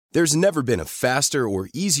There's never been a faster or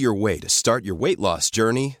easier way to start your weight loss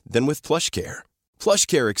journey than with PlushCare.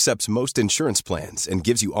 PlushCare accepts most insurance plans and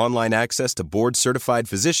gives you online access to board-certified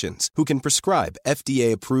physicians who can prescribe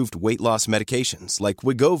FDA-approved weight loss medications like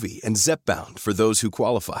Wegovy and Zepbound for those who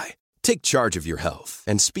qualify. Take charge of your health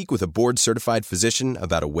and speak with a board-certified physician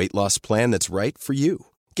about a weight loss plan that's right for you.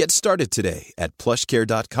 Get started today at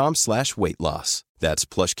plushcare.com/weightloss. That's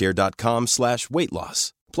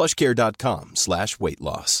plushcare.com/weightloss.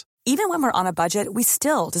 plushcare.com/weightloss. Even when we're on a budget, we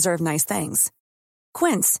still deserve nice things.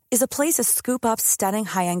 Quince is a place to scoop up stunning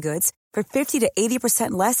high-end goods for 50 to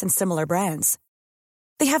 80% less than similar brands.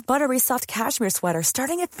 They have buttery soft cashmere sweaters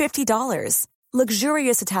starting at $50,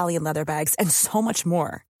 luxurious Italian leather bags, and so much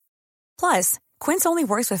more. Plus, Quince only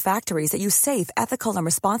works with factories that use safe, ethical, and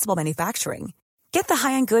responsible manufacturing. Get the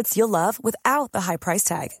high-end goods you'll love without the high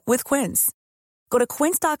price tag with Quince. Go to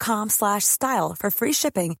quince.com/style for free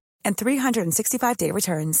shipping and 365-day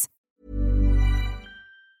returns.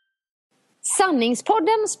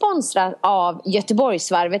 Sanningspodden sponsrar av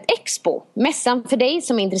Göteborgsvarvet Expo. Mässan för dig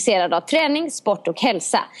som är intresserad av träning, sport och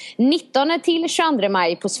hälsa. 19-22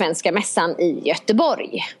 maj på Svenska mässan i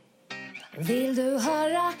Göteborg. Vill du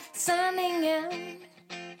höra sanningen?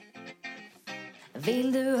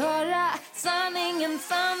 Vill du höra sanningen,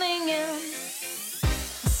 sanningen?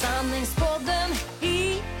 Sanningspodden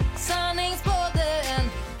i Sanningspodden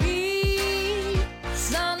i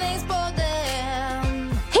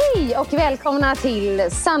Sanningspodden. Hej och välkomna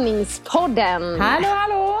till Sanningspodden. Hallå,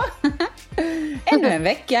 hallå! Ännu en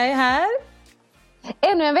vecka är här.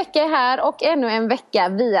 Ännu en vecka är här och ännu en vecka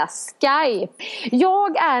via Skype.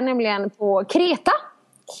 Jag är nämligen på Kreta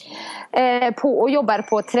och jobbar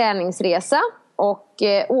på träningsresa. Och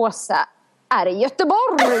Åsa är i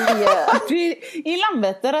Göteborg. I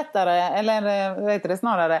Landvetter rättare, eller vad heter det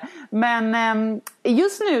snarare. Men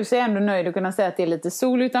just nu så är jag ändå nöjd att kunna säga att det är lite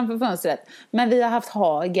sol utanför fönstret. Men vi har haft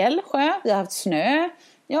hagel, vi har haft snö,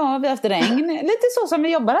 ja, vi har haft regn. Lite så som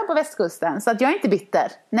vi jobbar här på västkusten. Så att jag är inte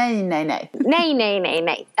bitter. Nej.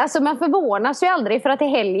 Alltså man förvånas ju aldrig, för att i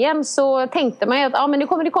helgen så tänkte man ju att men nu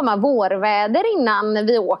kommer det komma vårväder innan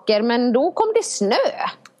vi åker. Men då kom det snö.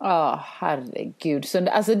 Herregud. Så,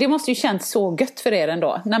 alltså, det måste ju känns så gött för er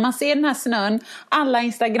ändå. När man ser den här snön, alla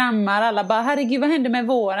instagrammar, alla bara, herregud vad hände med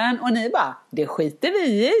våren? Och ni bara, det skiter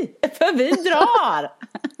vi i, för vi drar.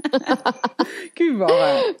 Gud vad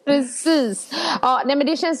härligt. Precis. Ja, nej, men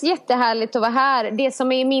det känns jättehärligt att vara här. Det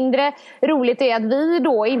som är mindre roligt är att vi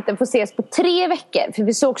då inte får ses på 3 veckor. För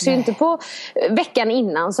vi sågs ju inte på veckan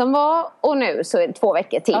innan som var. Och nu så är det 2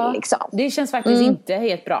 veckor till liksom. Det känns faktiskt inte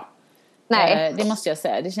helt bra. Nej. Det måste jag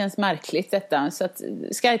säga. Det känns märkligt detta. Så att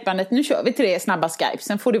Skypandet, nu kör vi 3 snabba Skype.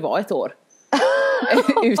 Sen får det vara ett år.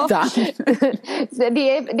 Utan.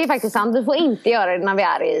 Det är faktiskt sant. Vi får inte göra det när vi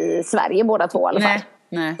är i Sverige båda två i alla fall.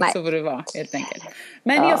 Nej, så får det vara helt enkelt.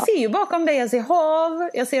 Men jag ser ju bakom dig, jag ser hav.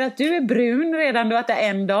 Jag ser att du är brun redan, du har varit där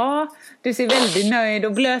en dag. Du ser väldigt nöjd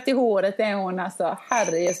och blöt i håret är hon. Alltså,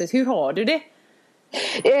 herre Jesus, hur har du det?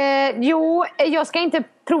 Jo, jag ska inte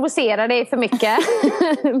provocera dig för mycket.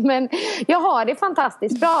 Men jag har det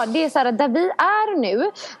fantastiskt bra. Det är så här att där vi är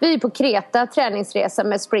nu, vi är på Kreta, träningsresa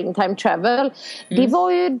med Springtime Travel. Det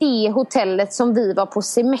var ju det hotellet som vi var på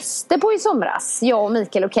semester på i somras, jag och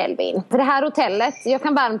Mikael och Kelvin. För det här hotellet, jag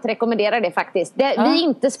kan varmt rekommendera det faktiskt. Vi är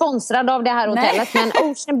inte sponsrade av det här hotellet. Men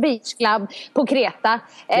Ocean Beach Club på Kreta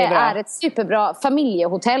är ett superbra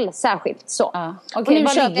familjehotell, särskilt så. Okej, nu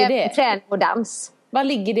var ligger det? Träning och dans. Var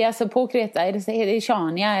ligger det alltså på Kreta? Är det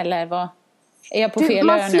Chania eller vad? Är jag på fel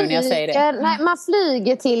ö nu när jag säger det? Nej, man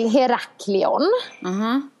flyger till Heraklion.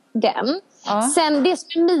 Den. Sen det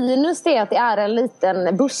som är minus är att det är en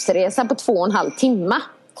liten bussresa på 2,5 timmar.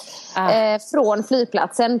 Från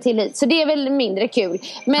flygplatsen till hit. Så det är väl mindre kul.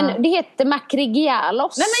 Men det heter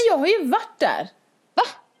Makrigialos. Nej, men jag har ju varit där. Va?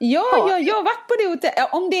 Ja, jag har varit på det hotellet.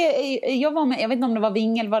 Jag var med, jag vet inte om det var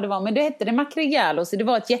Ving eller vad det var. Men det hette det Makrigialos. Det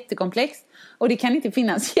var ett jättekomplex. Och det kan inte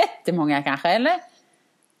finnas jättemånga kanske, eller?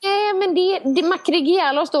 Nej, men det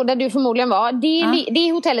Makrigialos då, där du förmodligen var. Det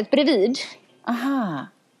är hotellet bredvid. Aha,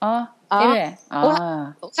 är det?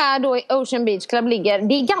 Och här då i Ocean Beach Club ligger,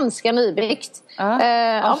 det är ganska nybyggt.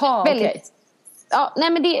 Väldigt. Okay. Ja, nej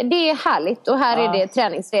men det är härligt. Och här är det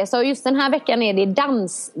träningsresa. Och just den här veckan är det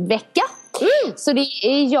dansvecka. Så det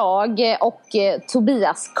är jag och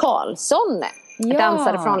Tobias Karlsson,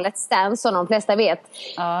 dansare från Let's Dance, som de flesta vet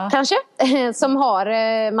kanske, som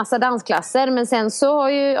har massa dansklasser. Men sen så har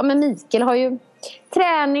ju Mikael har ju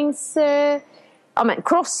tränings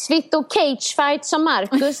crossfit och cagefight som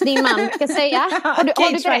Marcus, din man, ska säga.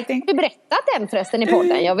 Har du berättat den förresten i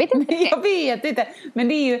podden? Jag vet inte. Jag vet inte. Men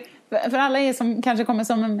det är ju för alla er som kanske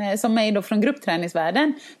kommer som mig då från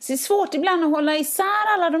gruppträningsvärlden, så är det svårt ibland att hålla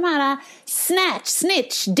isär alla de här snatch,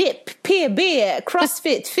 snitch, dip, PB,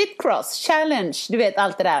 crossfit, fitcross, challenge, du vet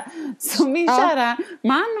allt det där. Så min kära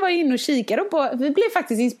man var inne och kikade på, vi blev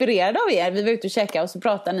faktiskt inspirerade av er. Vi var ute och käkade och så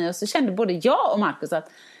pratade ni och så kände både jag och Marcus att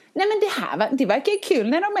nej men det verkar kul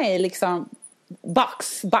när de är liksom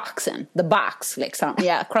boxen, the box liksom,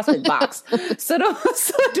 crossfit box. så då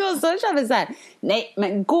kände vi så här, nej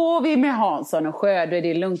men går vi med Hansson och Sjö då är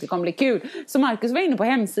det lugnt, det kommer bli kul. Så Marcus var inne på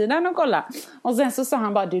hemsidan och kolla. Och sen så sa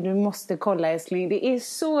han bara, du måste kolla älskling, det är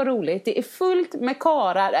så roligt, det är fullt med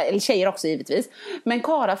karar, eller tjejer också givetvis, men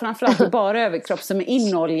karar framförallt bara överkropp som är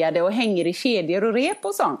inoljade och hänger i kedjor och rep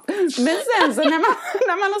och sånt. Men sen så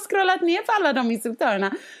när man har scrollat ner på alla de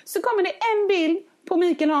instruktörerna så kommer det en bild på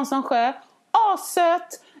Mikael Hansson Sjö.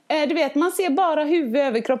 Söt, du vet, man ser bara huvud,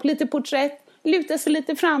 överkropp, lite porträtt, lutar sig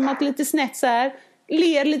lite framåt, lite snett så här,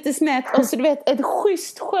 ler lite snett och så du vet ett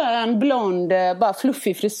schysst skön blond bara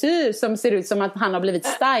fluffig frisyr som ser ut som att han har blivit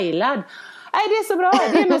stylad. Nej, det är så bra.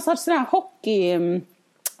 Det är någon sorts sån här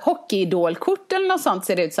hockeyidolkort eller något sånt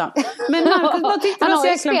ser det ut som. Men Marcus bara tyckte han har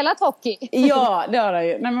ju spelat hockey. Ja, det har han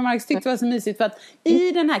ju. Nej, men Marcus tyckte det var så mysigt för att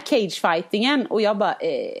i den här cagefightingen, och jag bara,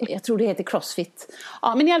 jag tror det heter crossfit.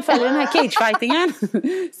 Ja, men i alla fall i den här cagefightingen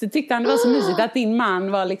så tyckte han det var så mysigt att din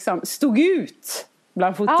man var liksom, stod ut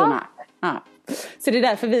bland fotorna. Ja. Så det är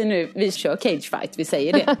därför vi kör cagefight, vi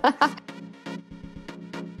säger det.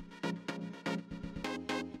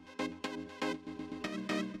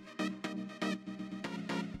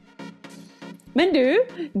 Men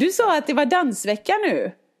du sa att det var dansvecka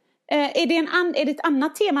nu. Är det ett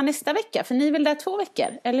annat tema nästa vecka? För ni är väl där 2 veckor?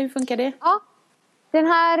 Eller hur funkar det? Ja, den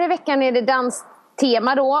här veckan är det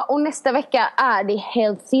danstema då. Och nästa vecka är det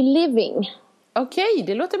healthy living. Okej,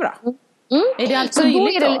 det låter bra. Är det allt så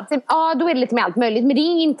möjligt då? Då är det lite med allt möjligt. Men det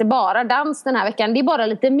är inte bara dans den här veckan. Det är bara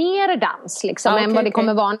lite mer dans liksom, än vad det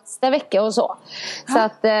kommer vara nästa vecka och så. Så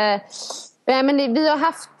att... men vi har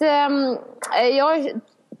haft... jag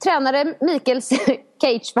tränade Mikaels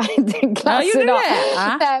cagefight-klass idag.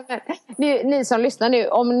 Ni som lyssnar nu,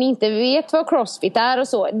 om ni inte vet vad crossfit är och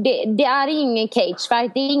så, det är ingen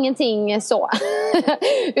cagefight, det är ingenting så.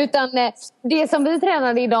 Utan det som vi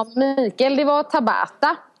tränade idag med Mikael, det var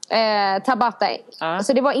Tabata.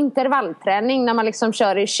 Så det var intervallträning när man liksom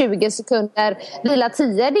kör i 20 sekunder, vila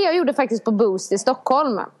 10. Det jag gjorde faktiskt på Boost i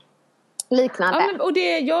Stockholm. Liknande. Ja, men, och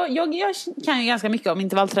jag kan ju ganska mycket om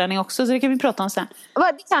intervallträning också, så det kan vi prata om sen.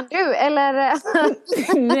 Vad, det kan du, eller?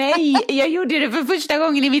 Nej, jag gjorde det för första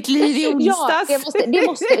gången i mitt liv i onsdags. Ja,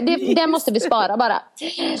 det måste vi spara bara.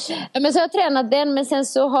 Men så har jag tränat den, men sen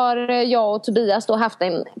så har jag och Tobias då haft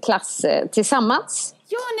en klass tillsammans.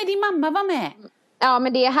 Ja, när din mamma var med. Ja,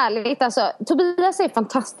 men det är härligt. Alltså, Tobias är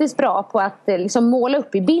fantastiskt bra på att liksom måla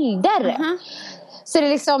upp i bilder. Så det är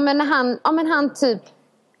liksom när han typ...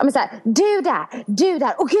 Men så här, du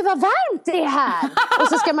där, och gud vad varmt det är här. Och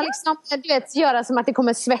så ska man liksom, du vet, göra som att det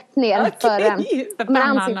kommer svett ner för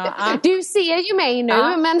ansiktet. Du ser ju mig nu,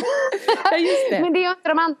 men men det är ju inte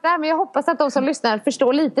de andra. Men jag hoppas att de som lyssnar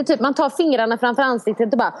förstår lite. Typ man tar fingrarna framför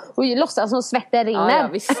ansiktet och bara låtsas som svetten rinner. Ja,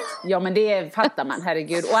 visst. Ja, men det fattar man,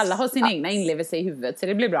 herregud. Och alla har sin egna inlevelse i huvudet, så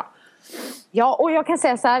det blir bra. Ja, och jag kan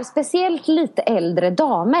säga så här, speciellt lite äldre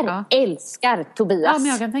damer älskar Tobias. Ja, men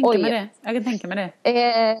jag kan tänka mig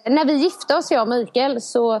det. När vi gifte oss, jag och Mikael,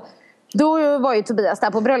 så då var ju Tobias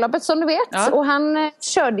där på bröllopet som du vet. Ja. Och han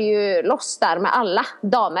körde ju loss där med alla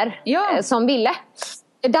damer som ville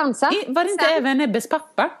dansa. Var det inte även Ebbes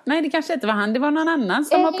pappa? Nej, det kanske inte var han, det var någon annan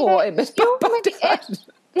som var på Ebbes pappa.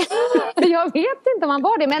 Jag vet inte om han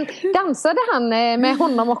var det, men dansade han med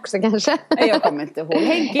honom också kanske? Jag kommer inte ihåg.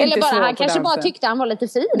 Eller bara han kanske bara tyckte han var lite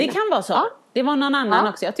fin. Det kan vara så. Det var någon annan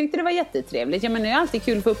också. Jag tyckte det var jättetrevligt. Men det är alltid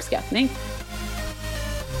kul för uppskattning.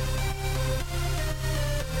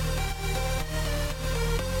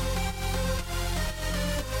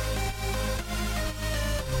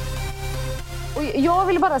 Jag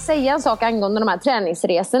vill bara säga en sak angående de här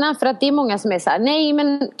träningsresorna. För att det är många som är så här, nej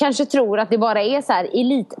men kanske tror att det bara är så här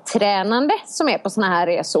elittränande som är på såna här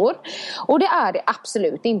resor. Och det är det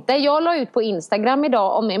absolut inte. Jag la ut på Instagram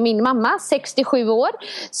idag om min mamma, 67 år,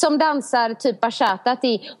 som dansar typ bachata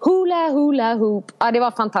i hula hula hoop. Ja, det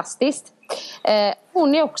var fantastiskt.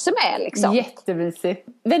 Hon är också med liksom. Jättemysigt.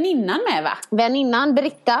 Väninnan med, va? Väninnan,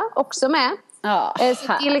 Britta, också med. Ja, det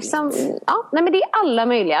är liksom, nej men det är alla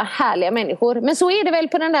möjliga härliga människor. Men så är det väl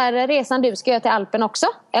på den där resan du ska göra till Alpen också,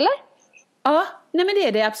 eller? Ja, nej men det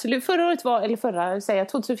är det absolut. Förra året var, eller förra, säger jag,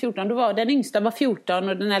 2014, då var den yngsta var 14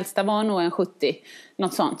 och den äldsta var nog en 70.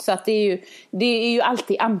 Något sånt. Så att det är ju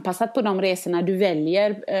alltid anpassat på de resorna du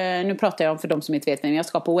väljer. Nu pratar jag om för de som inte vet, men jag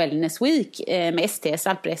ska på Wellness Week med STS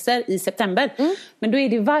alpresor i september. Men då är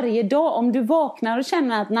det varje dag. Om du vaknar och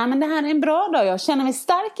känner att nej, men det här är en bra dag, jag känner mig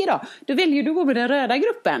stark idag. Då väljer du att gå med den röda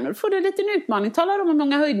gruppen. Då får du en liten utmaning, talar om hur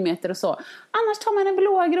många höjdmeter och så. Annars tar man den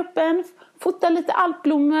blåa gruppen, fotar lite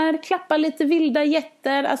alpblommor, klappar lite vilda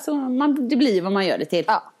getter. Alltså det blir vad man gör det till.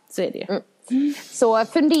 Ja. Så är det ju. Så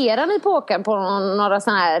funderar ni på att åka på några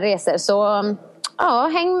sådana här resor, så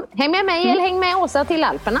ja, häng med mig eller häng med Åsa till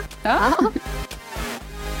Alperna. Ja.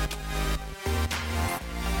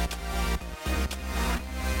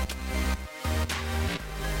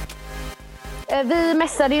 Vi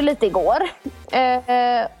mässade ju lite igår.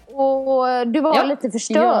 Och du var lite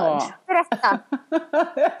förstörd. Ja. Berätta.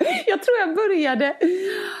 Jag tror jag började...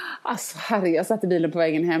 Alltså herre, jag satt i bilen på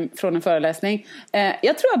vägen hem från en föreläsning.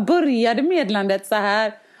 Jag tror jag började meddelandet så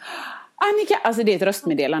här: Annika, alltså det är ett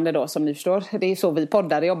röstmeddelande då som ni förstår. Det är så vi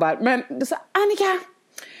poddare jobbar. Men då sa Annika,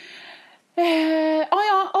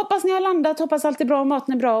 ja, hoppas ni har landat, hoppas allt är bra,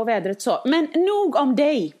 maten är bra och vädret så. Men nog om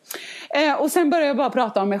dig. Och sen började jag bara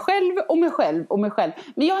prata om mig själv och mig själv och mig själv.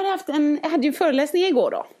 Men jag hade ju en föreläsning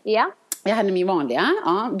igår då. Ja. Jag hade min vanliga,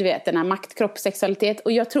 du vet, den här makt, kropp, sexualitet.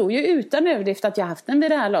 Och jag tror ju utan överdrift att jag haft den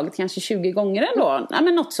vid det här laget kanske 20 gånger ändå. Ja,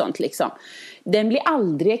 men något sånt liksom. Den blir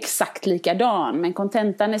aldrig exakt likadan, men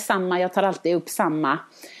kontentan är samma. Jag tar alltid upp samma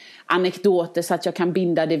anekdoter så att jag kan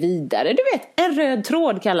binda det vidare. Du vet, en röd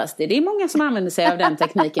tråd kallas det. Det är många som använder sig av den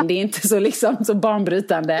tekniken. Det är inte så liksom så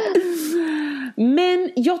banbrytande.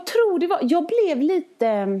 Men jag tror jag blev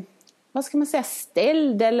lite, vad ska man säga,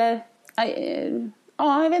 ställd eller...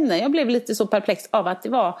 Ja, jag vet inte. Jag blev lite så perplex av att det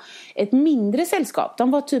var ett mindre sällskap.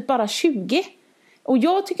 De var typ bara 20. Och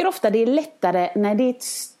jag tycker ofta det är lättare när det är ett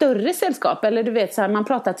större sällskap. Eller du vet, så här, man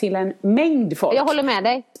pratar till en mängd folk. Jag håller med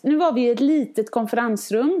dig. Nu var vi i ett litet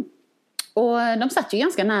konferensrum. Och de satt ju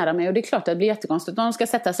ganska nära mig. Och det är klart att det blir jättekonstigt. De ska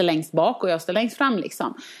sätta sig längst bak och jag står längst fram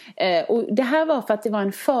liksom. Och det här var för att det var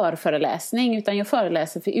en förföreläsning. Utan jag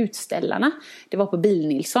föreläser för utställarna. Det var på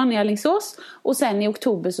Bil-Nilsson i Alingsås. Och sen i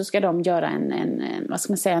oktober så ska de göra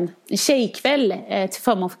en tjejkväll till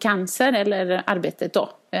förmån för cancer. Eller arbetet då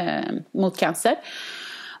mot cancer.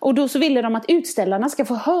 Och då så ville de att utställarna ska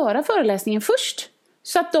få höra föreläsningen först.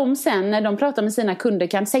 Så att de sen när de pratar med sina kunder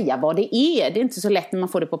kan säga vad det är. Det är inte så lätt när man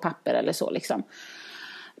får det på papper eller så liksom.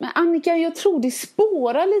 Men Annika, jag tror det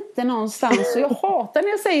spårar lite någonstans. Och jag hatar när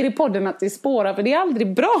jag säger i podden att det spårar, för det är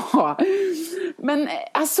aldrig bra. Men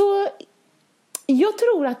alltså, jag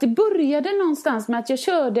tror att det började någonstans med att jag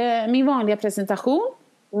körde min vanliga presentation.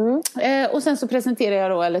 Och sen så presenterade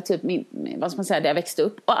jag då, eller typ vad ska man säga, där jag växte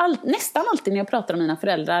upp. Och nästan alltid när jag pratar om mina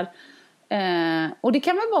föräldrar. Och det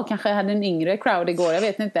kan väl vara kanske jag hade en yngre crowd igår, jag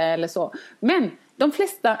vet inte eller så. Men de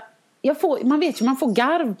flesta, man vet ju, man får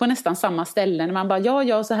garv på nästan samma ställen. Man bara,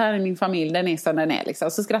 ja, så här är min familj, den är som den är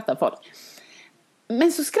liksom. Så skrattar folk.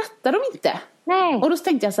 Men så skrattar de inte. Nej. Och då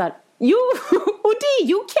tänkte jag så här, jo, och det är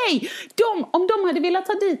ju okej. Om de hade velat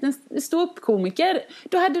ta dit en ståuppkomiker,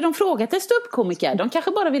 då hade de frågat en ståuppkomiker. De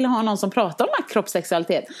kanske bara ville ha någon som pratar om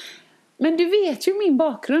kroppssexualitet. Men du vet ju min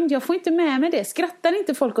bakgrund, jag får inte med mig det. Skrattar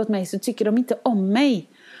inte folk åt mig så tycker de inte om mig.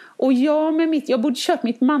 Och jag borde kört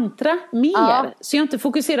mitt mantra mer. Ja. Så jag inte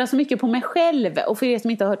fokuserar så mycket på mig själv. Och för er som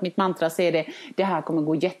inte har hört mitt mantra så är det här kommer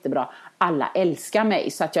gå jättebra. Alla älskar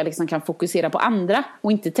mig. Så att jag liksom kan fokusera på andra.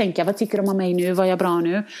 Och inte tänka, vad tycker de om mig nu? Vad är jag bra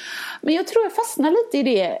nu? Men jag tror jag fastnar lite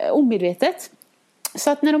i det omedvetet.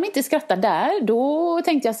 Så att när de inte skrattar där, då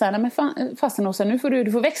tänkte jag så här, men fasen Åsa, nu får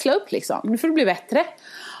du får växla upp liksom. Nu får du bli bättre.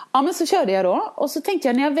 Ja, men så körde jag då. Och så tänkte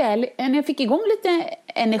jag när jag fick igång lite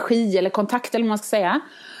energi eller kontakt eller vad man ska säga.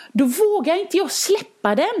 Då vågar inte jag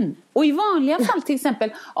släppa den. Och i vanliga fall till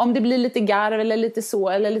exempel, om det blir lite garv eller lite så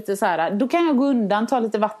eller lite så här. Då kan jag gå undan, ta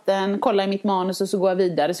lite vatten, kolla i mitt manus och så går jag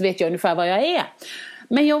vidare. Så vet jag ungefär vad jag är.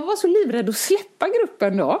 Men jag var så livrädd att släppa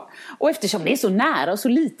gruppen då. Och eftersom det är så nära och så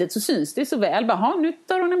litet så syns det så väl. Bara, nu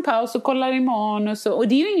tar hon en paus och kollar i manus. Och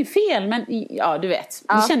det är ju inget fel, men ja, du vet.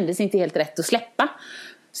 Det kändes inte helt rätt att släppa.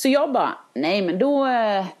 Så jag bara, nej men då,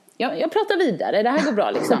 jag pratar vidare, det här går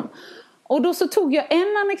bra liksom. Och då så tog jag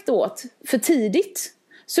en anekdot för tidigt.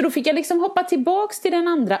 Så då fick jag liksom hoppa tillbaks till den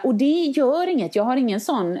andra. Och det gör inget, jag har ingen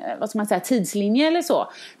sån, vad ska man säga, tidslinje eller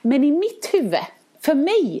så. Men i mitt huvud, för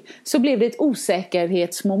mig, så blev det ett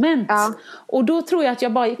osäkerhetsmoment. Ja. Och då tror jag att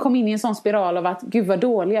jag bara kom in i en sån spiral av att, gud vad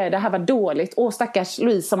dålig jag är, det här var dåligt. Åh stackars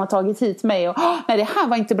Louise som har tagit hit mig. Och nej, det här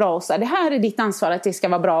var inte bra Åsa, det här är ditt ansvar att det ska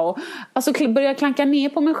vara bra. Och alltså började jag klanka ner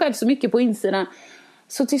på mig själv så mycket på insidan.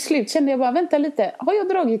 Så till slut kände jag bara, vänta lite, har jag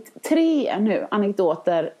dragit 3 nu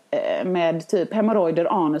anekdoter med typ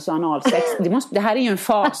hemorrojder, anus och analsex? Det här är ju en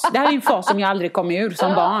fas. Det här är en fas som jag aldrig kom ur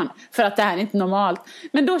som barn. För att det här är inte normalt.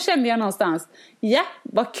 Men då kände jag någonstans, ja,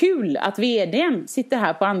 vad kul att vdn sitter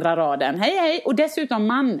här på andra raden. Hej, hej. Och dessutom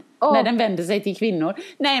man, när den vänder sig till kvinnor.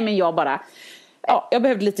 Nej, men jag bara... Ja, jag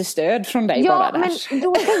behövde lite stöd från dig bara där. Men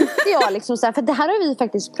då tänkte jag liksom så här, för det här har vi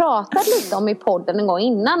faktiskt pratat lite om i podden en gång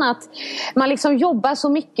innan, att man liksom jobbar så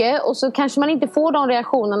mycket och så kanske man inte får de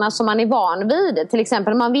reaktionerna som man är van vid. Till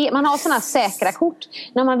exempel man har sådana säkra kort.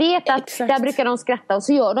 När man vet att där brukar de skratta och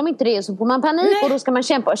så gör de inte det, och så får man panik och då ska man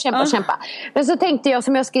kämpa. Men så tänkte jag,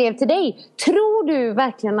 som jag skrev till dig, tror du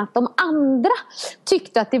verkligen att de andra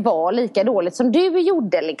tyckte att det var lika dåligt som du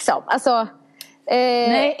gjorde liksom? Alltså...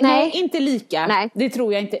 Nej, inte lika. Nej. Det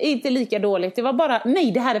tror jag inte. Inte lika dåligt. Det var bara,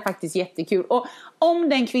 nej, det här är faktiskt jättekul. Och om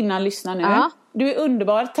den kvinnan lyssnar nu, du är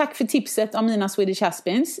underbar. Tack för tipset om mina Swedish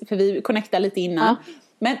Husbands, för vi connectar lite innan.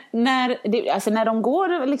 Men när de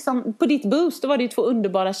går liksom på ditt boost, då var det 2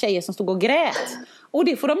 underbara tjejer som stod och grät. Och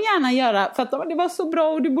det får de gärna göra, för att det var så bra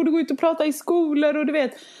och du borde gå ut och prata i skolor och du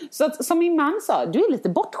vet. Så att, som min man sa, du är lite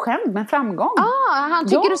bortskämd med framgång. Han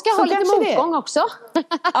tycker du ska ha lite motgång också.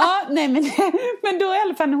 Ja, nej, men då i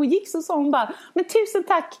alla fall när hon gick så sa hon bara, men tusen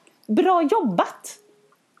tack, bra jobbat.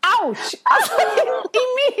 Ouch! Alltså, i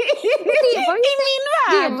min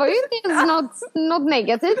värld. Det var ju inte ens något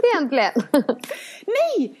negativt egentligen.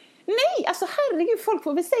 Nej, alltså herregud, folk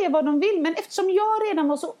får väl säga vad de vill. Men eftersom jag redan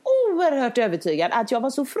var så oerhört övertygad att jag var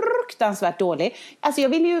så fruktansvärt dålig. Alltså jag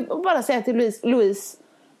vill ju bara säga till Louise,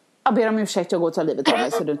 jag ber om ursäkt, jag går och tar livet av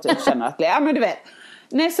mig så du inte känner att... Ja, men du vet.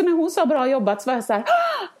 Nej, så när hon sa bra jobbat så var jag så här,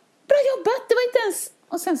 bra jobbat, det var inte ens...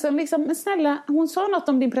 Och sen så liksom, men snälla, hon sa något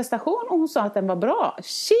om din prestation och hon sa att den var bra.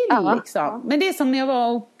 Chill liksom. Men det är som när jag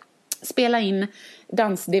var och spelade in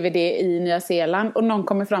dans-DVD i Nya Zeeland och någon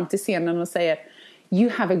kommer fram till scenen och säger,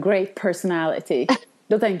 you have a great personality.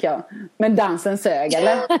 Då tänker jag, men dansen sög,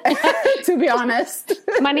 eller? To be honest.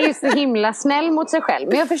 Man är ju så himla snäll mot sig själv.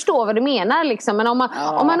 Men jag förstår vad du menar liksom. Men om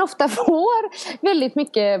man ofta får väldigt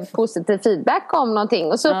mycket positiv feedback om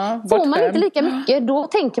någonting och så får man inte lika mycket, då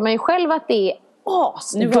tänker man ju själv att det är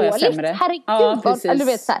asdåligt. Herregud, du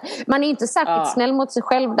vet, så här. Man är inte särskilt snäll mot sig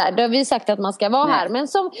själv där. Det har vi sagt att man ska vara här. Men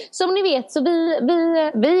som ni vet så vi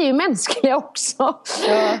är ju mänskliga också.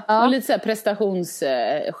 Och lite så här prestations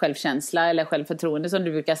självkänsla eller självförtroende som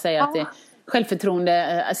du brukar säga att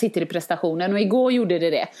självförtroende sitter i prestationen. Och igår gjorde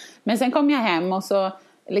det. Men sen kom jag hem och så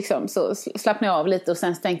slappnade jag av lite och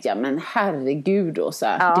sen tänkte jag, men herregud och så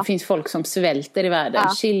här, det finns folk som svälter i världen.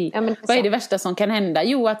 Chill. Vad är det värsta som kan hända?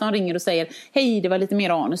 Jo, att de ringer och säger, hej, det var lite mer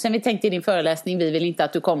anus sen vi tänkte i din föreläsning, vi vill inte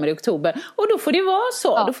att du kommer i oktober. Och då får det vara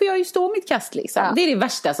så, då får jag ju stå mitt kast liksom. Det är det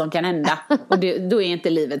värsta som kan hända. Och då är inte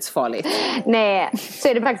livet så farligt. Nej, så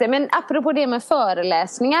är det faktiskt. Men apropå det med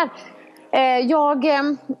föreläsningar, jag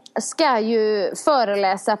ska ju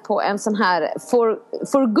föreläsa på en sån här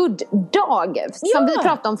for good-dag som vi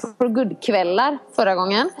pratade om, for good-kvällar förra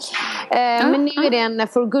gången. Men nu är det en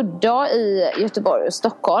for good-dag i Göteborg och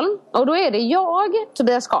Stockholm. Och då är det jag,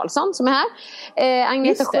 Tobias Karlsson, som är här,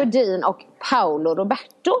 Agneta Sjödin och Paolo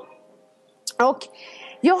Roberto. Och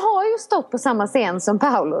jag har ju stått på samma scen som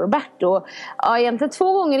Paolo Roberto egentligen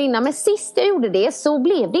 2 gånger innan. Men sist jag gjorde det så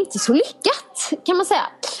blev det inte så lyckat, kan man säga.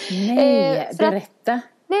 Nej, berätta.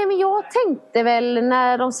 Nej, men jag tänkte väl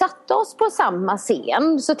när de satte oss på samma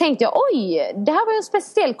scen så tänkte jag, oj, det här var en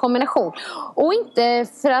speciell kombination. Och inte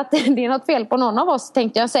för att det är något fel på någon av oss,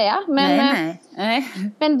 tänkte jag säga. Men,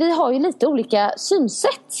 men vi har ju lite olika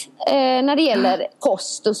synsätt när det gäller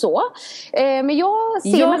kost och så. Men jag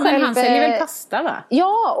ser mig själv... han säljer väl pasta, va?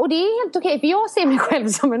 Ja, och det är helt okej. För jag ser mig själv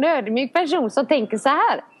som en ödmjuk person som tänker så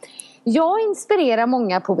här. Jag inspirerar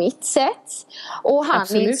många på mitt sätt och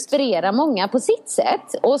han inspirerar många på sitt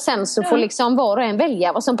sätt. Och sen så får liksom var och en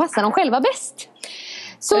välja vad som passar dem själva bäst.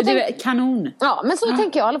 Så det är kanon. Ja, men så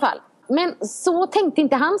tänker jag i alla fall. Men så tänkte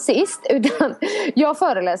inte han sist, utan jag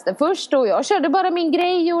föreläste först och jag körde bara min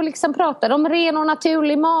grej och liksom pratade om ren och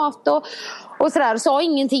naturlig mat och sådär. Sa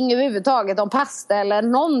ingenting överhuvudtaget om pasta eller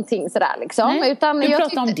någonting sådär liksom. Nej, utan du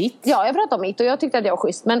pratade om ditt. Ja, jag pratade om mitt och jag tyckte att jag var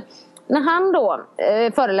schysst. Men när han då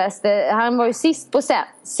föreläste, han var ju sist på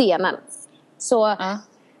scenen,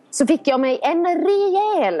 så fick jag mig en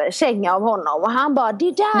rejäl känga av honom. Och han bara,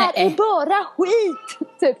 det där är bara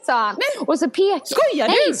skit, typ, sa han. Men, och så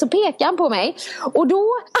pekade han på mig. Och då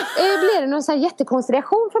blev det någon sån här jättekonstig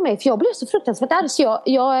reaktion för mig. För jag blev så fruktansvärt arg. Så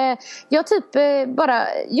jag typ bara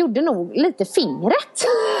gjorde nog lite fingret.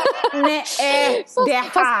 Nej,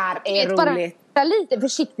 det här är roligt. lite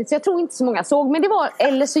försiktigt så jag tror inte så många såg. Men det var,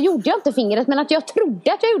 eller så gjorde jag inte fingret, men att jag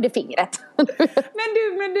trodde att jag gjorde fingret.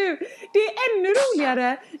 Men du, det är ännu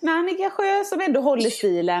roligare när Annika Sjö, som ändå håller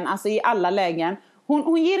stilen, alltså i alla lägen,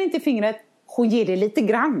 hon ger inte fingret, hon ger det lite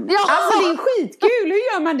grann. Ja. Alltså det är skitkul.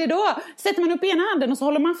 Hur gör man det då? Sätter man upp ena handen och så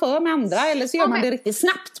håller man för med andra, eller så gör man det riktigt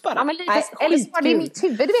snabbt bara. Ja, men lite, eller så var det i mitt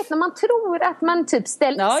huvud, du vet när man tror att man typ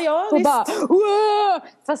ställer och visst. bara wow!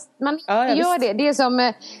 Fast man gör visst. det. Det är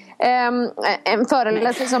som en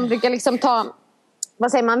föreläsare som brukar liksom ta,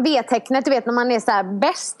 vad säger man, V-tecknet, du vet när man är så här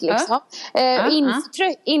bäst liksom.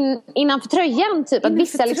 Innanför tröjan typ, att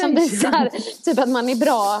vissa liksom visar typ att man är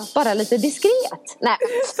bra, bara lite diskret. Nej.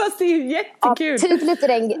 Fast det är ju jättekul. Ja, typ lite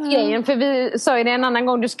den grejen, för vi sa ju det en annan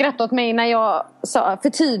gång, du skrattade åt mig när jag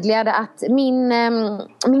förtydligade att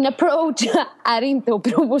min approach är inte att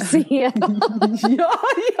provocera. ja.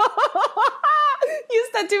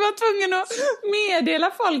 Just att du var tvungen att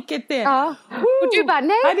meddela folket det. Ja. Och du bara,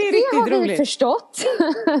 nej, det har vi förstått.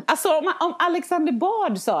 Alltså om Alexander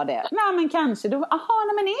Bard sa det, nej men kanske, nej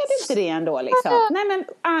men är det inte det ändå liksom? Nej men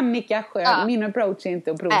Annika Sjö, min approach är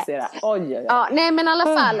inte att provocera. Oj. Ja, nej men i alla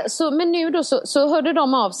fall, men nu då så hörde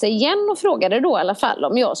de av sig igen och frågade då i alla fall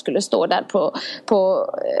om jag skulle stå där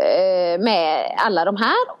med alla de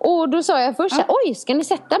här. Och då sa jag först oj, ska ni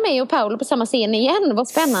sätta mig och Paolo på samma scen igen? Vad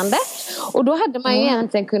spännande. Och då hade man ju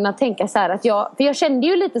egentligen kunnat tänka så här att för jag kände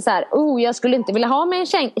ju lite så här, jag skulle inte vilja ha mig en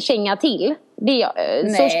känga till.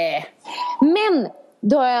 Nej. Men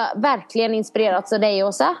då har jag verkligen inspirerats av dig,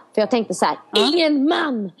 Åsa. För jag tänkte så här, ingen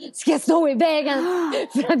man ska stå i vägen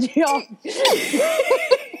för att jag...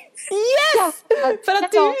 Yes! För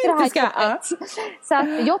att du inte ska... Så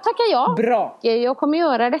att jag tackar ja. Bra. Jag kommer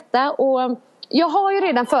göra detta och... Jag har ju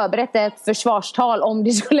redan förberett ett försvarstal om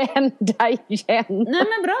det skulle hända igen. Nej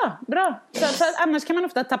men bra. För annars kan man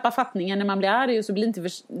ofta tappa fattningen när man blir arg och så blir inte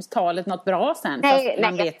talet något bra sen. Nej,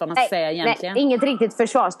 man vet vad man ska säga egentligen. Nej, inget riktigt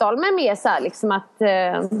försvarstal, men mer så här liksom att...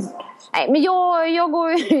 nej, men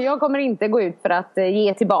jag kommer inte gå ut för att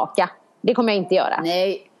ge tillbaka. Det kommer jag inte göra.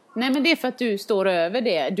 Nej, men det är för att du står över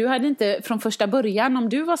det. Du hade inte från första början, om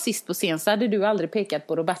du var sist på scen så hade du aldrig pekat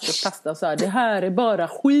på Robertos pasta och sa det här är bara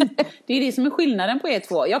skit. Det är det som är skillnaden på er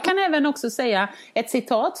två. Jag kan även också säga ett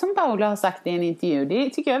citat som Paolo har sagt i en intervju. Det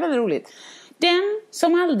tycker jag är väldigt roligt. Den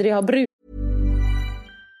som aldrig har brutit...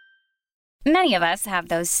 Many of us have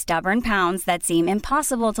those stubborn pounds that seem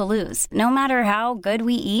impossible to lose, no matter how good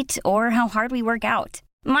we eat or how hard we work out.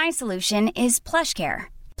 My solution is PlushCare.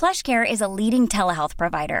 PlushCare is a leading telehealth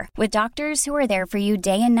provider with doctors who are there for you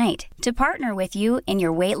day and night to partner with you in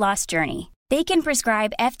your weight loss journey. They can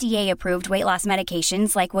prescribe FDA-approved weight loss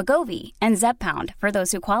medications like Wegovy and Zepbound for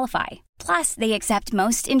those who qualify. Plus, they accept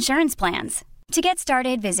most insurance plans. To get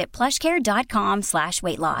started, visit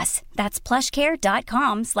plushcare.com/weightloss. That's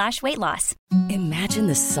plushcare.com/weightloss. Imagine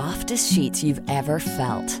the softest sheets you've ever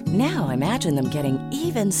felt. Now imagine them getting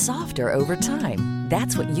even softer over time.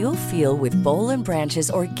 That's what you'll feel with Boll &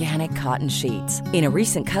 Branch's organic cotton sheets. In a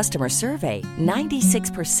recent customer survey,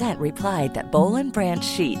 96% replied that Boll & Branch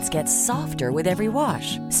sheets get softer with every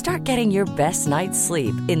wash. Start getting your best night's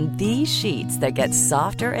sleep in these sheets that get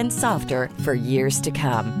softer and softer for years to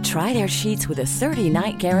come. Try their sheets with a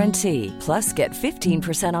 30-night guarantee. Plus, get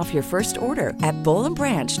 15% off your first order at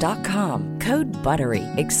bollandbranch.com. Code BUTTERY.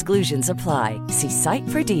 Exclusions apply. See site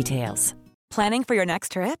for details. Planning for your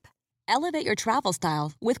next trip? Elevate your travel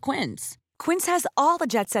style with Quince. Quince has all the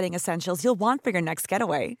jet-setting essentials you'll want for your next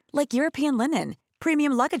getaway, like European linen,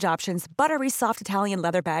 premium luggage options, buttery soft Italian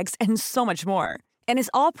leather bags, and so much more. And is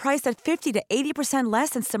all priced at 50 to 80% less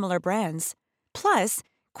than similar brands. Plus,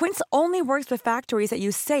 Quince only works with factories that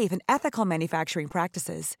use safe and ethical manufacturing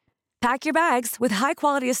practices. Pack your bags with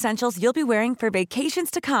high-quality essentials you'll be wearing for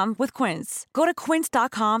vacations to come with Quince. Go to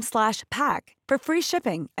quince.com/pack for free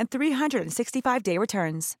shipping and 365-day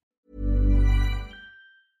returns.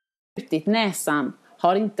 Näsan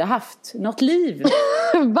har inte haft något liv.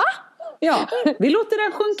 Va? Ja, vi låter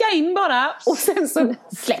den sjunka in bara och sen så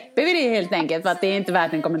släpper vi det helt enkelt för att det är inte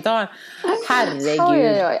värt en kommentar. Herregud.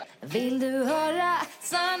 Oj. Vill du höra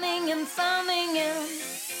sanningen?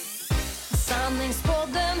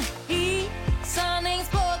 Sanningspodden i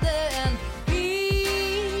sanningspodden i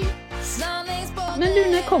sanningspodden. Men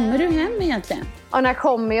du, när kommer du hem egentligen? Och när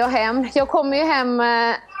kommer jag hem? Jag kommer ju hem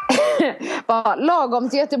lagom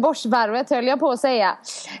till Göteborgsvarvet, höll jag på att säga.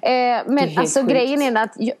 Men alltså sjukt. Grejen är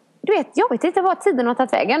att jag vet inte vad tiden har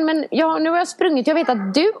tagit vägen, men nu har jag sprungit. Jag vet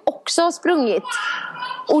att du också har sprungit.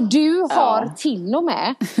 Och du har till och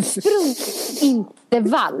med sprungit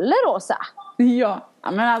intervaller, Åsa. Ja,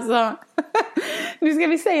 men alltså nu ska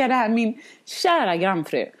vi säga det här, min kära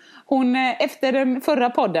grannfru. Hon, efter den förra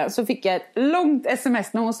podden så fick jag ett långt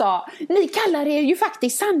sms när hon sa: ni kallar er ju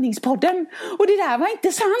faktiskt Sanningspodden. Och det där var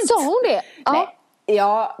inte sant. Sa hon det? Ja. Nej.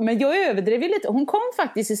 Ja, men jag överdrev ju lite. Hon kom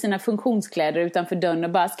faktiskt i sina funktionskläder utanför dörren och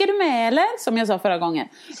bara: ska du med eller? Som jag sa förra gången.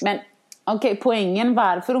 Men okej, poängen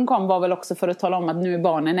varför hon kom var väl också för att tala om att nu är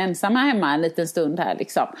barnen ensamma hemma en liten stund här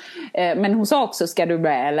liksom. Men hon sa också: ska du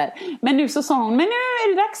med eller? Men nu så sa hon: men nu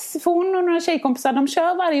är det dags. För hon och några tjejkompisar, de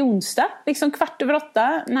kör varje onsdag liksom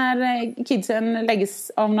 7:15 när kidsen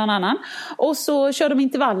läggs av någon annan. Och så kör de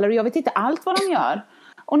intervaller och jag vet inte allt vad de gör.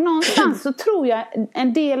 Och någonstans så tror jag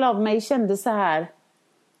en del av mig kände så här: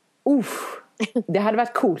 det hade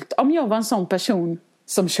varit coolt om jag var en sån person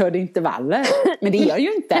som körde intervaller. Men det är jag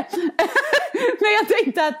ju inte. Men jag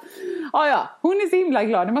tänkte att ja, hon är så himla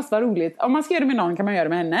glad, det måste vara roligt. Om man ska göra det med någon kan man göra det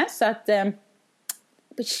med henne. Så att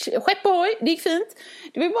skepp ohoj, det gick fint.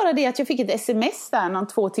 Det var bara det att jag fick ett sms där någon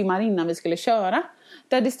 2 timmar innan vi skulle köra.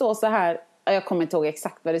 Där det står så här, jag kommer inte ihåg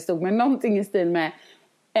exakt vad det stod, men någonting i stil med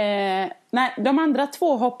nej, de andra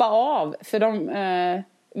 2 hoppar av för de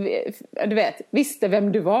du vet, visste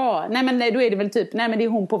vem du var. Nej, men då är det väl typ, nej men det är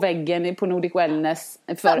hon på väggen på Nordic Wellness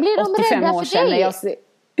för 85 år sedan när jag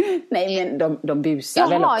nej, men de busar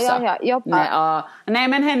väl också. Nej,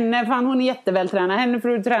 men henne, fan, hon är jättevältränad. Henne får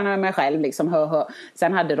du träna med mig själv liksom,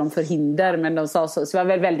 Sen hade de förhinder, men de sa så det var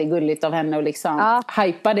väl väldigt gulligt av henne att liksom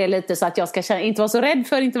hypa det lite så att jag ska inte vara så rädd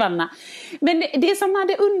för intervallerna. Men det som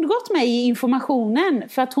hade undgått mig i informationen,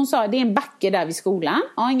 för att hon sa det är en backe där vid skolan,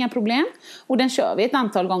 inga problem, och den kör vi ett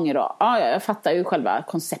antal gånger då. Jag fattar ju själva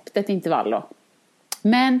konceptet intervall då.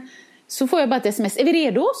 Men så får jag bara ett sms: är vi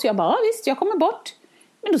redo? Så jag bara, visst, jag kommer bort.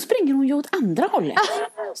 Men då springer hon ju åt andra hållet.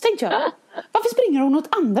 Så tänkte jag, varför springer hon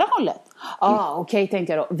åt andra hållet? Okej,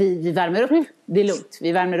 tänkte jag då. Vi värmer upp. Det är lugnt,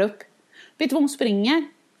 vi värmer upp. Vet du vad hon springer?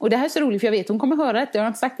 Och det här är så roligt för jag vet, hon kommer höra det. Jag har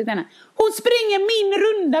inte sagt det till henne. Hon springer min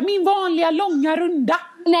runda, min vanliga långa runda.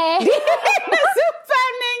 Nej. Det är hennes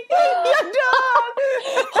uppvärmning. Jag dör.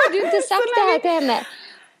 Har du inte sagt det här till henne?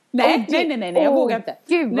 Nej, jag vågar inte.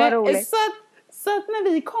 Gud vad roligt. Så att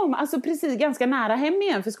när vi kom, alltså precis ganska nära hem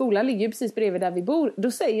igen, för skolan ligger ju precis bredvid där vi bor,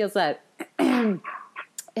 då säger jag så här: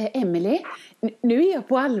 Emily, nu är jag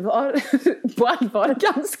på allvar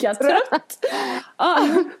ganska trött.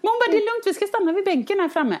 Men hon bara, det är lugnt, vi ska stanna vid bänken här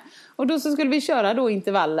framme. Och då så skulle vi köra då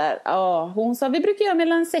intervaller. Hon sa, vi brukar göra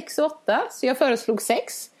mellan 6 och 8, så jag föreslog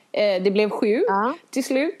 6. Det blev 7 till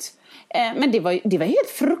slut. Men det var helt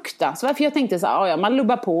fruktansvärt, för jag tänkte så här, man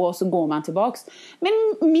lubbar på och så går man tillbaks. Men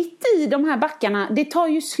mitt i de här backarna, det tar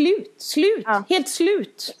ju slut, helt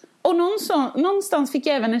slut. Och någonstans fick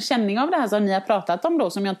jag även en känning av det här som ni har pratat om då,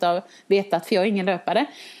 som jag inte har vetat, för jag är ingen löpare.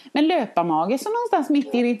 Men löparmage, så någonstans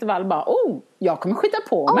mitt i intervall bara, jag kommer skita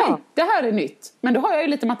på mig. Det här är nytt. Men då har jag ju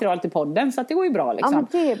lite material till podden, så att det går ju bra liksom. Ja,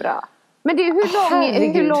 men det är bra. Men det,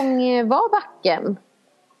 hur lång var backen?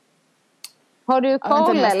 Har du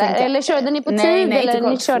koll eller körde ni på tid eller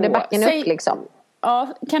ni körde backen upp liksom? Ja,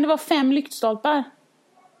 kan det vara 5 lyktstolpar?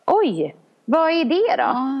 Oj, vad är det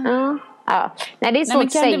då? Ja. Nej, det är svårt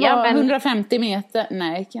att säga. Kan det vara 150 meter?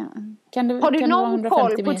 Nej, kan det, har du kan någon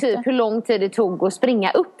koll på typ hur lång tid det tog att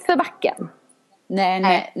springa upp för backen?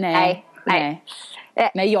 Nej.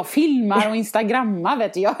 Nej, jag filmar och instagrammar,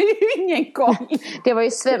 vet du. Jag har ju ingen koll. Det var ju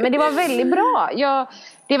men det var väldigt bra.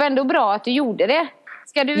 Det var ändå bra att du gjorde det.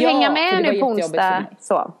 Ska du hänga med nu på onsdag?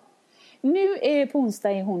 Så. Nu på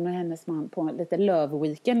onsdag är hon och hennes man på en lite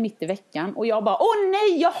lövweekend mitt i veckan. Och jag bara,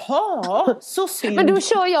 så synd. Men då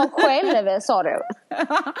kör jag själv, sa du.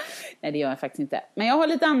 Nej, det gör jag faktiskt inte. Men jag har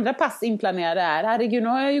lite andra pass inplanerade här. Herregud, nu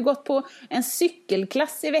har jag ju gått på en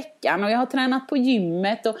cykelklass i veckan. Och jag har tränat på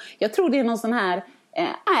gymmet. Och jag tror det är någon sån här,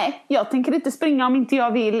 nej, jag tänker inte springa om inte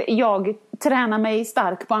jag vill. Jag tränar mig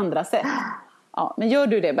stark på andra sätt. Ja, men gör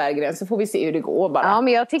du det, Berggren, så får vi se hur det går bara. Ja,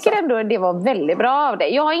 men jag tycker ändå det var väldigt bra av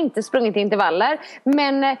dig. Jag har inte sprungit intervaller,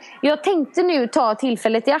 men jag tänkte nu ta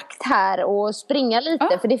tillfället i akt här och springa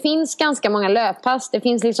lite. För det finns ganska många löppass. Det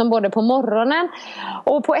finns liksom både på morgonen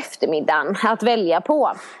och på eftermiddagen att välja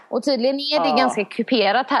på. Och tydligen är det ganska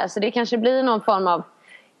kuperat här, så det kanske blir någon form av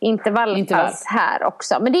intervallpass här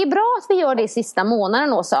också. Men det är bra att vi gör det sista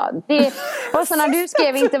månaden också. Och så när du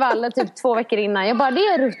skrev intervaller typ 2 veckor innan, jag bara, det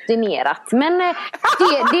är rutinerat. Men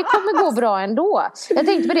det kommer gå bra ändå. Jag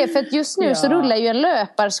tänkte på det, för att just nu så rullar ju en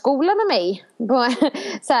löparskola med mig på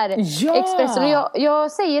så här, Expressen. Och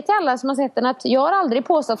jag säger till alla som har sett den att jag har aldrig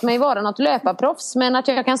påstått mig vara något löparproffs, men att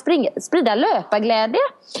jag kan sprida löparglädje.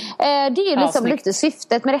 Det är liksom lite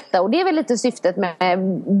syftet med detta. Och det är väl lite syftet med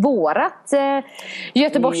vårat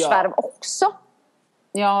Göteborgsvarv också.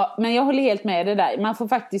 Ja, men jag håller helt med det där. Man får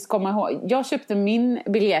faktiskt komma ihåg. Jag köpte min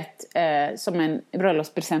biljett som en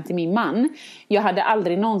bröllopspresent till min man. Jag hade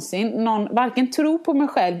aldrig någonsin varken tro på mig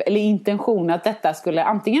själv eller intention att detta skulle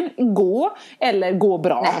antingen gå eller gå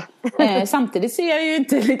bra. Samtidigt så är jag ju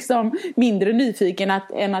inte liksom mindre nyfiken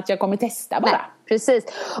än att jag kommer testa bara. Nej. Precis.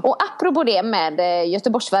 Och apropå det med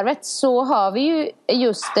Göteborgsvarvet så har vi ju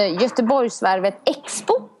just Göteborgsvarvet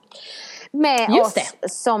Expo med oss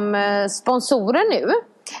som sponsorer nu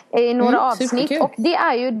i några avsnitt. Superkul. Och det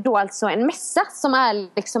är ju då alltså en mässa som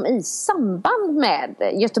är liksom i samband med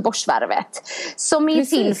Göteborgsvarvet. Som är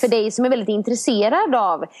till för dig som är väldigt intresserad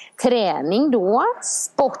av träning då,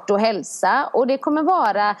 sport och hälsa. Och det kommer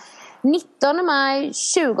vara 19 maj,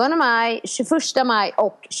 20 maj, 21 maj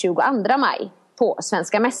och 22 maj på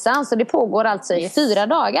Svenska mässan. Så det pågår alltså i 4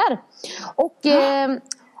 dagar. Och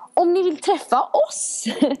om ni vill träffa oss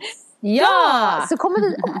så kommer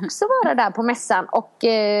vi också vara där på mässan. Och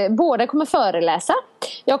båda kommer föreläsa.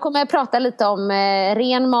 Jag kommer prata lite om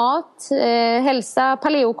ren mat, hälsa,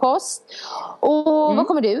 paleokost. Och vad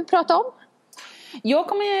kommer du prata om? Jag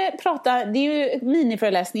kommer prata, det är ju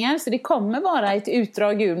miniföreläsningar så det kommer vara ett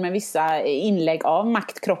utdrag ur med vissa inlägg av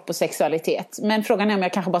makt, kropp och sexualitet. Men frågan är om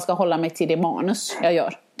jag kanske bara ska hålla mig till det manus jag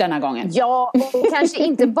gör denna gången. Ja, och kanske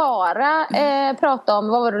inte bara prata om,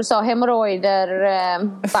 vad var det du sa, hemorrojder,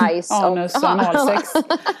 bajs och anus och analsex.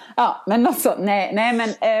 Ja, men alltså, nej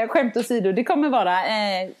men skämt åsido, det kommer vara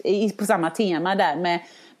på samma tema där med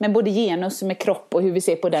både genus, med kropp och hur vi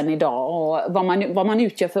ser på den idag och vad man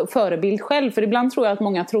utgör för förebild själv. För ibland tror jag att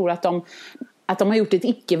många tror att de har gjort ett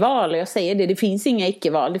icke-val. Och jag säger det finns inga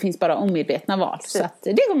icke-val, det finns bara omedvetna val. Så att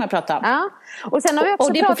det kommer jag prata om. Ja. Och sen har vi också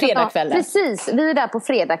och det är på fredagskvällen. Precis, vi är där på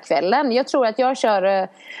fredagskvällen. Jag tror att jag kör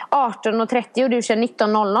 18.30 och du kör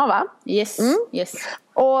 19.00 va? Yes.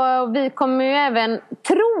 Och vi kommer ju även,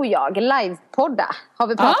 tror jag, livepodda har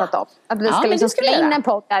vi pratat om. Att vi ska liksom spela in en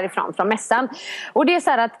podd därifrån från mässan. Och det är så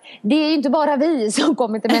här att det är ju inte bara vi som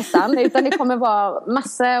kommer till mässan utan det kommer vara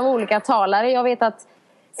massa olika talare. Jag vet att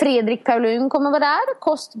Fredrik Paulun kommer vara där,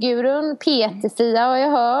 kostgurun, Peter-Fia har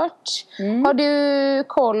jag hört. Har du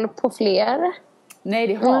koll på fler? Nej,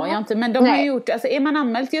 det har jag inte. Men de har ju gjort, alltså är man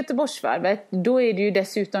anmäld till Göteborgsvarvet, då är det ju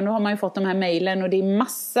dessutom, då har man ju fått de här mejlen och det är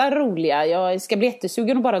massa roliga. Jag ska bli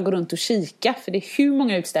jättesugen och bara gå runt och kika, för det är hur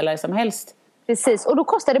många utställare som helst. Precis, och då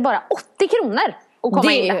kostar det bara 80 kronor att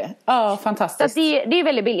komma in där. Ja, fantastiskt. Så det är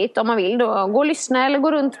väldigt billigt om man vill då gå och lyssna eller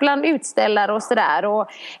gå runt bland utställare och sådär. Och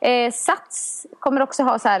Sats kommer också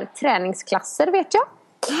ha så här träningsklasser, vet jag.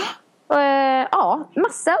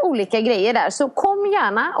 Massa olika grejer där. Så kom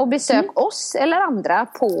gärna och besök oss eller andra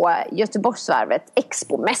på Göteborgsvarvet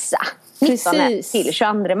Expo-mässa 19 till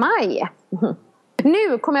 22 maj.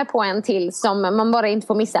 Nu kommer jag på en till som man bara inte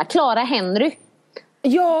får missa. Clara Henry.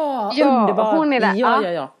 Ja, underbar. Hon är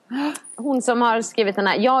där. Ja. Hon som har skrivit den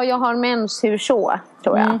här. Ja, jag har mens, hur så,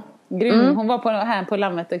 tror jag. Grym. Hon var här på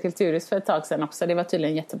Landvetter kulturhus för ett tag sedan också. Det var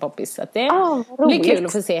tydligen jättepoppis. Så det blir kul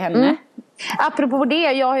att få se henne. Apropå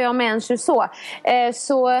det, jag har mens, hur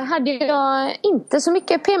så hade jag inte så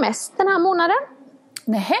mycket PMS den här månaden.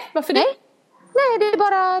 Nej, varför det? Nej,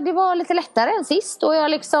 det var lite lättare än sist. Och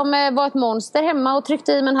jag liksom var ett monster hemma och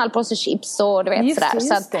tryckte i mig en halv påse chips och du vet sådär.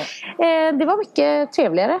 Så att, det var mycket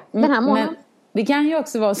trevligare den här månaden. Men det kan ju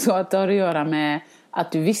också vara så att det har att göra med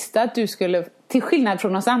att du visste att du skulle, till skillnad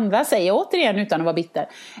från oss andra, säger jag återigen utan att vara bitter,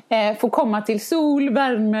 få komma till sol,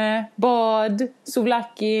 värme, bad,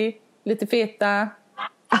 souvlaki, lite feta.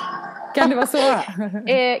 Kan det vara så?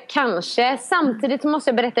 Kanske. Samtidigt måste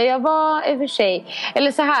jag berätta, jag var i och för sig,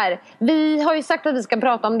 eller så här, vi har ju sagt att vi ska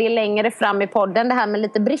prata om det längre fram i podden, det här med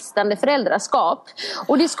lite bristande föräldraskap.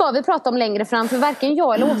 Och det ska vi prata om längre fram, för varken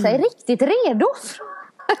jag eller Åsa är riktigt redo.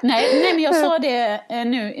 Nej, men jag sa det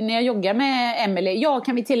nu när jag joggar med Emily. Ja,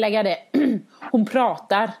 kan vi tillägga det? Hon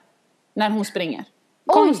pratar när hon springer.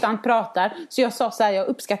 Konstant pratar. Så jag sa så här, jag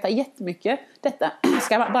uppskattar jättemycket detta. Jag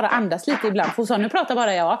ska bara andas lite ibland. För hon sa, nu pratar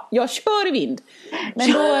bara jag kör i vind.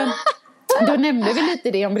 Men då nämnde vi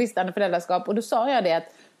lite det om bristande föräldraskap. Och då sa jag det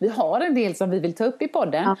att vi har en del som vi vill ta upp i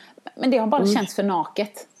podden. Ja. Men det har bara känts för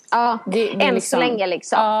naket. Ja, än liksom, så länge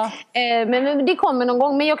liksom. Ja. Men det kommer någon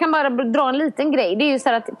gång. Men jag kan bara dra en liten grej. Det är ju så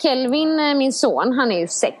här att Kelvin, min son, han är ju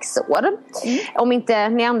 6 år. Om inte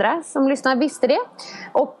ni andra som lyssnar visste det.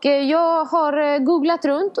 Och jag har googlat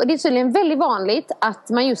runt. Och det är tydligen väldigt vanligt att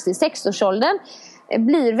man just i 6-årsåldern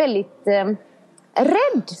blir väldigt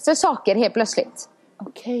rädd för saker helt plötsligt.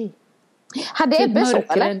 Okej. Hade Ebbe så,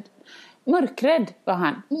 eller? Mörkrädd var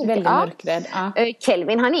han. Väldigt mörkrädd. Ja.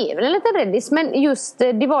 Kelvin, han är väl en liten räddis. Men just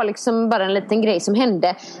det var liksom bara en liten grej som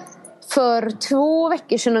hände för 2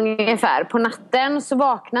 veckor sedan ungefär på natten så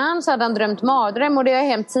vaknade han, så hade han drömt mardröm och det har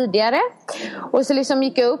hänt tidigare. Och så liksom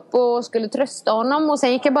gick jag upp och skulle trösta honom och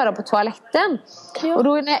sen gick jag bara på toaletten. Ja. Och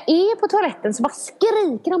då när jag är på toaletten så bara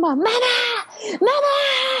skriker han bara mamma!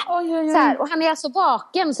 Mamma! Oj, oj, oj. Så här, och han är alltså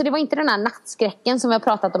vaken så det var inte den här nattskräcken som vi har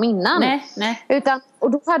pratat om innan. Nej. Utan,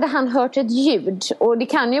 och då hade han hört ett ljud och det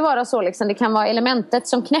kan ju vara så liksom, det kan vara elementet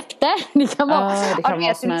som knäppte. Det kan vara, det kan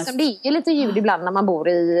vara liksom, det är ju lite ljud ibland när man bor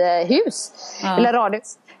i hus eller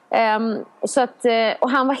radhus. Så att, och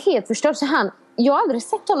han var helt förstörd så jag har aldrig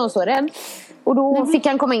sett honom så rädd. Och då fick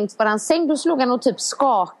han komma in på hans säng. Då slog han och typ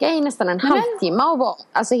skaka i nästan en halvtimme och var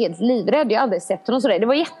alltså helt livrädd. Jag har aldrig sett honom så rädd. Det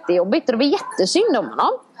var jättejobbigt och det var jättesynd om honom.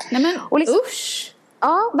 Nej men och liksom, usch!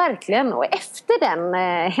 Ja, verkligen. Och efter den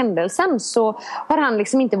händelsen så har han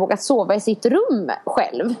liksom inte vågat sova i sitt rum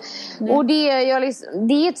själv. Och det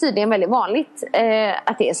är tydligen väldigt vanligt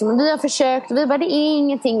att det är så. Men vi har försökt, vi bara det är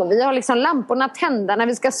ingenting. Och vi har liksom lamporna tända när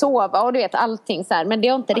vi ska sova och du vet allting så här. Men det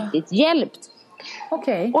har inte riktigt hjälpt.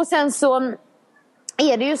 Okej. Och sen så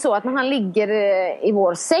är det ju så att när han ligger i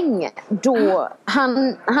vår säng då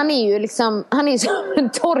han är ju liksom han är som en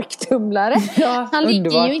torktumlare. Ja, han ligger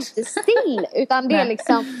underbart. ju inte still utan det är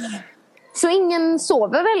liksom så ingen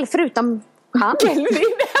sover väl förutom han.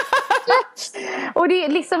 Och det är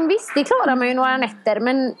liksom visst det klarar man ju några nätter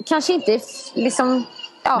men kanske inte liksom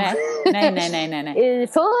Nej. i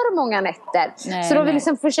för många nätter. Så då har vi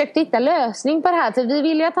liksom försökt hitta lösning på det här. För vi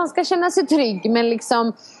vill ju att han ska känna sig trygg men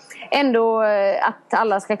liksom ändå att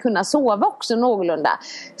alla ska kunna sova också någorlunda.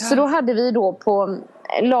 Så då hade vi då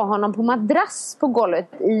la honom på madrass på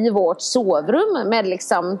golvet i vårt sovrum med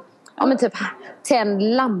liksom men typ tänd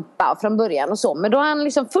lampa från början och så. Men då har han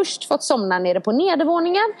liksom först fått somna nere på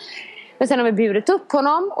nedervåningen. Men sen har vi burit upp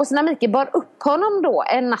honom. Och sen när Mikael bar upp honom då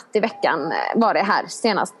en natt i veckan var det här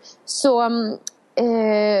senast.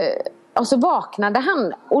 Och så vaknade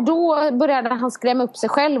han. Och då började han skrämma upp sig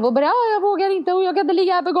själv. Och började, jag vågar inte och jag kan inte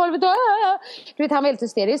ligga här på golvet. Du vet, han var helt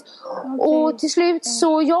hysterisk. Okay. Och till slut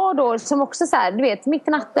så jag då som också så här, du vet, mitt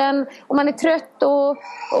i natten. Och man är trött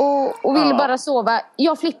och vill bara sova.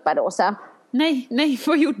 Jag flippade då så här. Nej,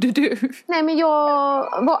 vad gjorde du? Nej, men jag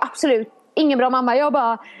var absolut ingen bra mamma. Jag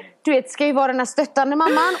bara, du vet, ska ju vara den här stöttande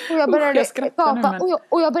mamman. Och jag började gapa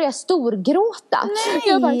och jag började storgråta. Nej.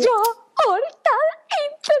 Jag bara, jag orkar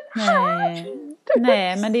inte här.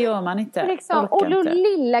 Nej, men det gör man inte. Liksom. Och då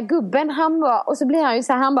lilla gubben, och så blir han ju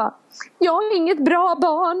så här, han bara, jag är inget bra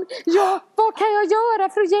barn. Vad kan jag göra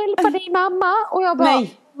för att hjälpa dig mamma? Och jag bara,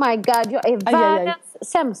 my god, jag är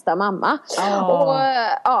världens sämsta mamma. Och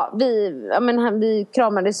vi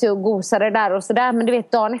kramades och gosade där och sådär. Men du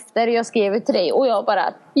vet, dagen efter jag skrev till dig och jag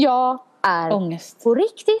bara, jag är ångest på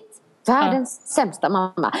riktigt världens sämsta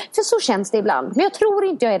mamma. För så känns det ibland. Men jag tror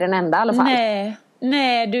inte jag är den enda i alla fall.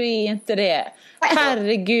 Nej, du är inte det.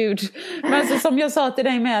 Herregud. Men alltså, som jag sa till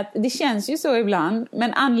dig med att det känns ju så ibland.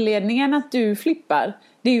 Men anledningen att du flippar,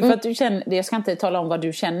 det är ju för att du känner, jag ska inte tala om vad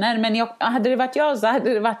du känner, men hade det varit jag så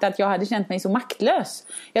hade det varit att jag hade känt mig så maktlös.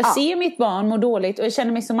 Jag ser mitt barn må dåligt och jag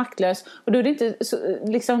känner mig så maktlös. Och då är det inte så,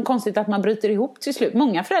 liksom, konstigt att man bryter ihop till slut.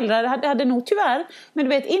 Många föräldrar hade nog tyvärr, men du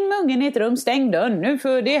vet, in med ungen i ett rum, stäng dörren nu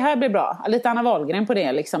för det här blir bra. Lite Anna Wahlgren på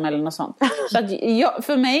det liksom, eller något sånt. Så att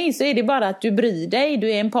för mig så är det bara att du bryr dig,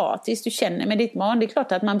 du är empatisk, du känner med ditt barn. Det är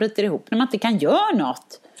klart att man bryter ihop när man inte kan göra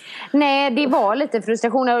något. Nej, det var lite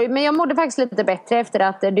frustrationer. Men jag mådde faktiskt lite bättre efter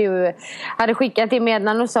att du hade skickat det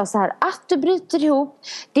meddelande och sa så här: att du bryter ihop,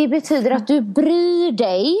 det betyder att du bryr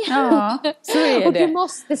dig. Ja, så är och det. du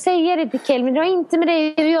måste säga det till Kelvin. Det har inte med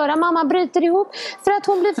dig att göra. Mamma bryter ihop för att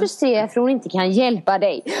hon blir frustrerad för hon inte kan hjälpa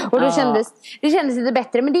dig. Och då kändes lite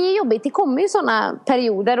bättre. Men det är jobbigt. Det kommer ju sådana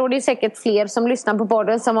perioder. Och det är säkert fler som lyssnar på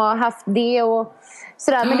podden som har haft det och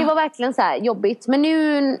sådär. Men det var verkligen så här jobbigt. Men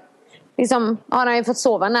nu liksom, har han ju fått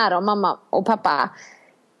sova nära om mamma och pappa.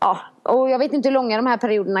 Ja, och jag vet inte hur långa de här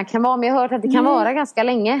perioderna kan vara. Men jag har hört att det kan vara ganska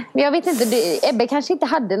länge. Men jag vet inte, Ebbe kanske inte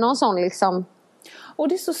hade någon sån liksom. Och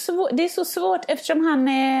det är så svårt eftersom han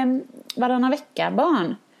är varannan vecka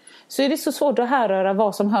barn. Så är det så svårt att härröra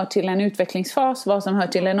vad som hör till en utvecklingsfas, vad som hör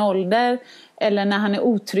till en ålder. Eller när han är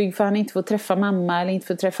otrygg för att han inte får träffa mamma eller inte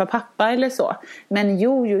får träffa pappa eller så. Men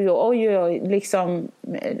oj, liksom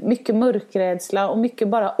mycket mörkrädsla och mycket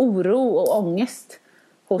bara oro och ångest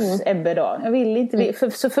hos Ebbe då. Jag vill inte,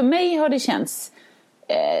 så för mig har det känts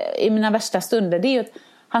i mina värsta stunder, det är ju att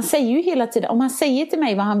han säger ju hela tiden, om han säger till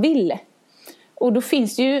mig vad han vill. Och då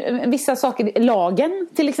finns det ju vissa saker, lagen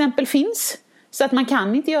till exempel finns. Så att man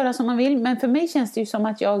kan inte göra som man vill. Men för mig känns det ju som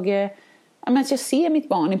att jag ser mitt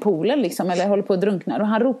barn i poolen liksom, eller håller på att drunkna. Och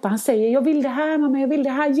han ropar, han säger, jag vill det här mamma, jag vill det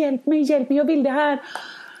här, hjälp mig, jag vill det här.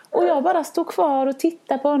 Och jag bara står kvar och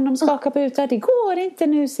tittar på honom, skakar på huvudet. Det går inte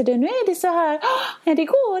nu, så det. Nu är det så här. Nej, det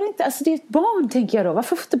går inte. Alltså det är ett barn, tänker jag då.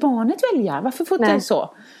 Varför får inte barnet välja? Varför får inte så?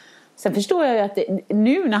 Sen förstår jag ju att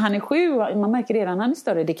nu när han är 7, man märker redan när han är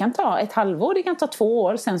större, det kan ta ett halvår, det kan ta 2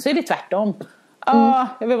 år. Sen så är det tvärtom. Jag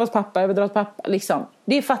vill vara hos pappa, jag vill dra till pappa. Liksom.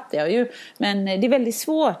 Det fattar jag ju. Men det är väldigt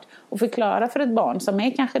svårt att förklara för ett barn som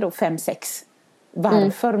är kanske då 5-6.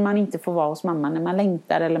 Varför man inte får vara hos mamma när man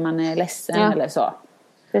längtar eller man är ledsen eller så.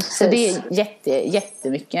 Precis. Så det är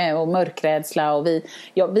jättemycket och mörkrädsla. Och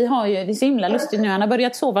vi har ju, det är så himla lustigt nu. Han har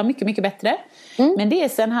börjat sova mycket, mycket bättre. Men det är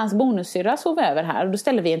sen hans bonussyrra sov över här. Och då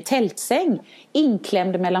ställer vi en tältsäng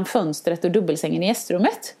inklämd mellan fönstret och dubbelsängen i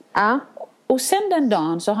gästrummet. Och sen den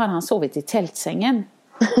dagen så har han sovit i tältsängen.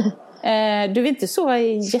 Du vill inte sova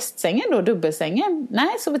i gästsängen då, dubbelsängen? Nej,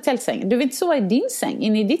 sova i tältsängen. Du vill inte sova i din säng,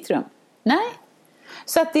 inne i ditt rum? Nej.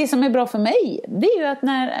 Så att det som är bra för mig, det är ju att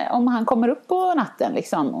om han kommer upp på natten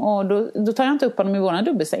liksom, och då tar jag inte upp honom i våran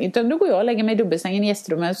dubbelsäng, utan då går jag och lägger mig i dubbelsängen i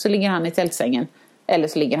gästrummet, så ligger han i tältsängen. Eller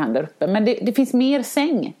så ligger han där uppe. Men det finns mer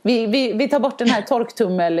säng. Vi tar bort den här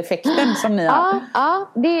torktummeleffekten som ni har. Ja,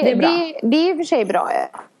 det är bra. Det är i och för sig bra.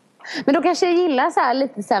 Men då kanske jag gillar så här,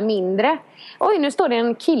 lite så här mindre. Oj, nu står det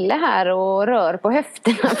en kille här och rör på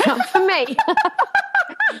höfterna framför mig.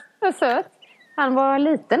 Vad söt. Han var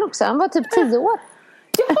liten också. Han var typ 10 år.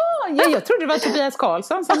 Ja, jag trodde det var Tobias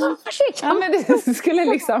Karlsson som... Ja, men det skulle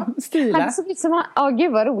liksom stila. Han såg ut som...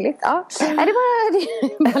 Gud vad roligt. Ja. Det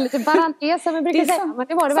var lite parentes som vi brukar säga. Men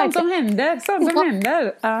det var det verkligen. Sånt som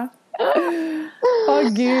händer. Ja.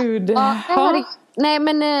 Gud. Nej,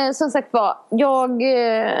 men som sagt var,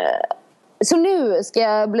 så nu ska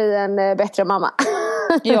jag bli en bättre mamma.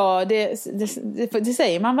 Ja, det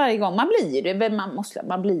säger man varje gång. Man blir det.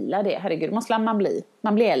 Man blir det. Herregud, måste man bli.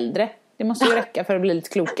 Man blir äldre. Det måste ju räcka för att bli lite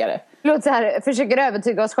klokare. Låt så här, försöker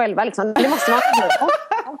övertyga oss själva liksom. Det måste man bli.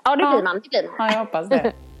 Ja, det blir man. Ja, jag hoppas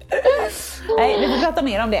det. Nej, vi får prata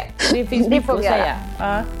mer om det. Det finns mycket att säga.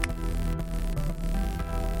 Ja.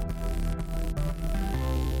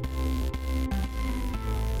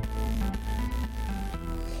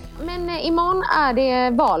 Men imorgon är det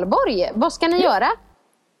valborg. Vad ska ni göra?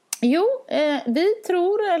 Jo, vi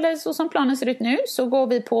tror, eller så som planen ser ut nu, så går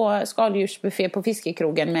vi på skaldjursbuffé på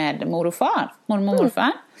fiskekrogen med mormor och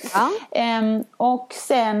morfar. Ja. Och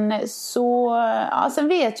sen så, sen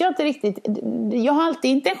vet jag inte riktigt. Jag har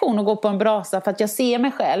alltid intention att gå på en brasa för att jag ser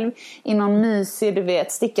mig själv i någon mysig, du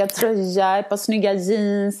vet, stickad tröja, ett par snygga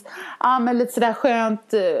jeans, med lite sådär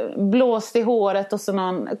skönt blåst i håret och så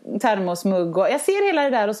någon termosmugg. Och jag ser hela det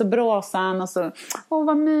där och så brasan och så,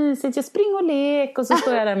 vad mysigt, jag springer och lek och så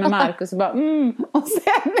står jag där med Marcus och bara, Och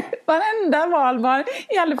sen varenda valborg,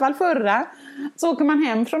 i alla fall förra, så åker man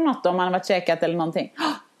hem från något om man har varit käkat eller någonting.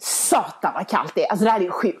 Satan vad kallt det är. Alltså det här är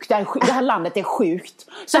sjukt. Det här landet är sjukt.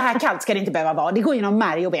 Så här kallt ska det inte behöva vara. Det går genom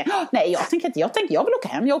märg och ben. Nej, jag tänker inte. Jag vill åka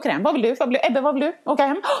hem. Jag åker hem. Vad vill du? Ebbe, vad vill du? Åka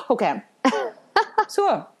hem? Åka hem. Så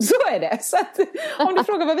är det. Så att, om du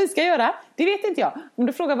frågar vad vi ska göra, det vet inte jag. Om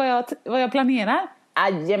du frågar vad jag planerar,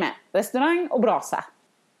 ajamän. Restaurang och brasa.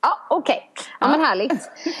 Ja, okej. Ja, men härligt.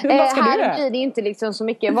 Här blir det inte liksom så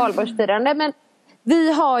mycket valborgsfirande, men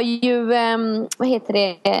vi har ju, vi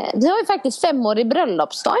har ju faktiskt 5-årig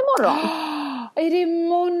bröllopsdag imorgon. Är det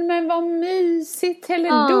imorgon? Men vad mysigt.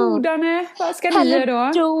 Dodane. Vad ska ni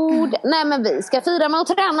göra då? Nej, men vi ska fira med att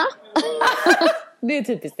träna. Det är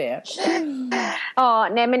typiskt det. Ja,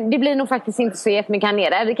 nej, men det blir nog faktiskt inte så jättemycket här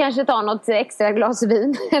nere. Vi kanske tar något extra glas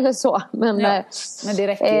vin eller så. Men det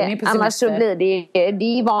räcker ju. Annars så blir det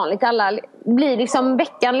är vanligt. Alla blir liksom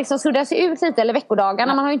veckan liksom suddas ut lite, eller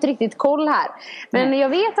veckodagarna. Man har ju inte riktigt koll här. Men jag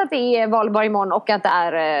vet att det är valborg imorgon och att det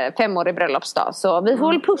är 5-årig bröllopsdag. Så vi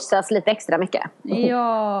får väl pussas lite extra mycket.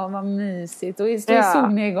 Ja, vad mysigt. Och stå i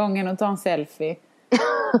solnedgången och ta en selfie.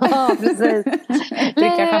 Ja, precis.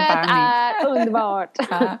 Livet är underbart.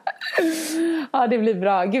 Ja, det blir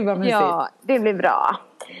bra. Gud vad mysigt. Ja, det blir bra.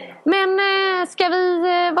 Men ska vi,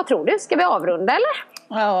 vad tror du? Ska vi avrunda eller?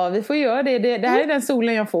 Ja, vi får göra det. Det här är den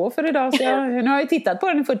solen jag får för idag. Så nu har jag tittat på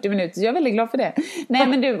den i 40 minuter, så jag är väldigt glad för det. Nej,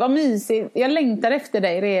 men du, vad mysigt. Jag längtar efter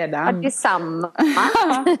dig redan. Ja, detsamma.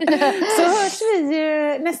 Så hörs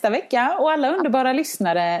vi nästa vecka. Och alla underbara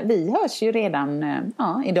lyssnare, vi hörs ju redan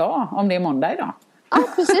idag, om det är måndag idag. Ja,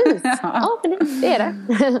 precis. Ja, det är det.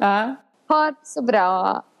 Ja. Ha det så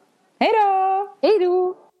bra. Hej då! Hej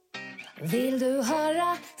då! Vill du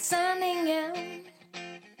höra sanningen?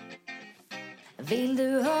 Vill du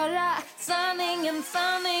höra sanningen?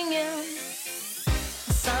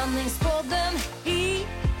 Sanningspodden i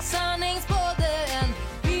sanningspodden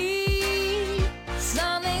i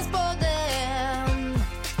sanningspodden.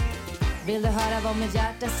 Vill du höra vad vad mitt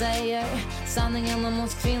hjärta säger. Sanningen om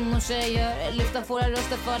oss kvinnor, tjejer. Lyfta våra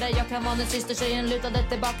röster för dig. Jag kan vara din syster, tjejen lutade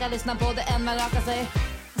tillbaka. Lyssna på det än man rakar sig.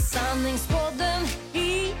 Sanningspodden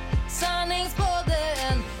i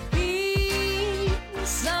Sanningspodden i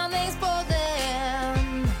Sanningspodden.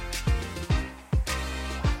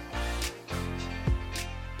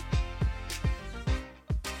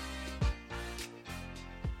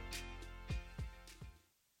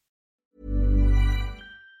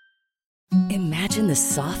 Imagine the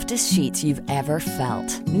softest sheets you've ever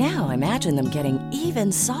felt. Now imagine them getting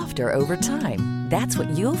even softer over time. That's what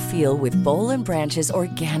you'll feel with Boll & Branch's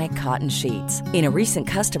organic cotton sheets. In a recent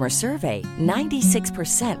customer survey,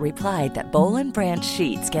 96% replied that Boll & Branch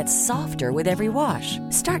sheets get softer with every wash.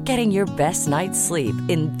 Start getting your best night's sleep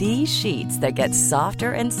in these sheets that get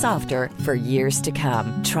softer and softer for years to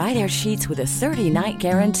come. Try their sheets with a 30-night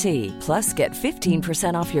guarantee. Plus, get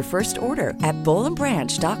 15% off your first order at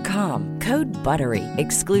bollandbranch.com. Code BUTTERY.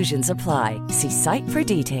 Exclusions apply. See site for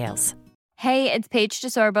details. Hey, it's Paige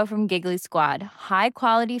DeSorbo from Giggly Squad. High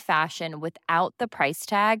quality fashion without the price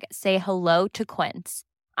tag. Say hello to Quince.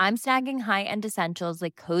 I'm snagging high-end essentials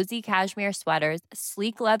like cozy cashmere sweaters,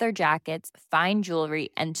 sleek leather jackets, fine jewelry,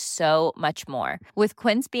 and so much more. With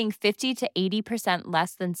Quince being 50 to 80%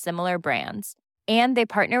 less than similar brands. And they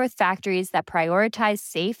partner with factories that prioritize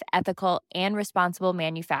safe, ethical, and responsible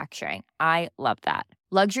manufacturing. I love that.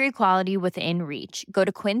 Luxury quality within reach. Go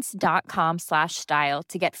to quince.com/style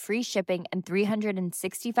to get free shipping and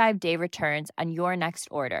 365-day returns on your next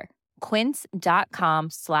order.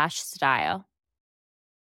 Quince.com/style.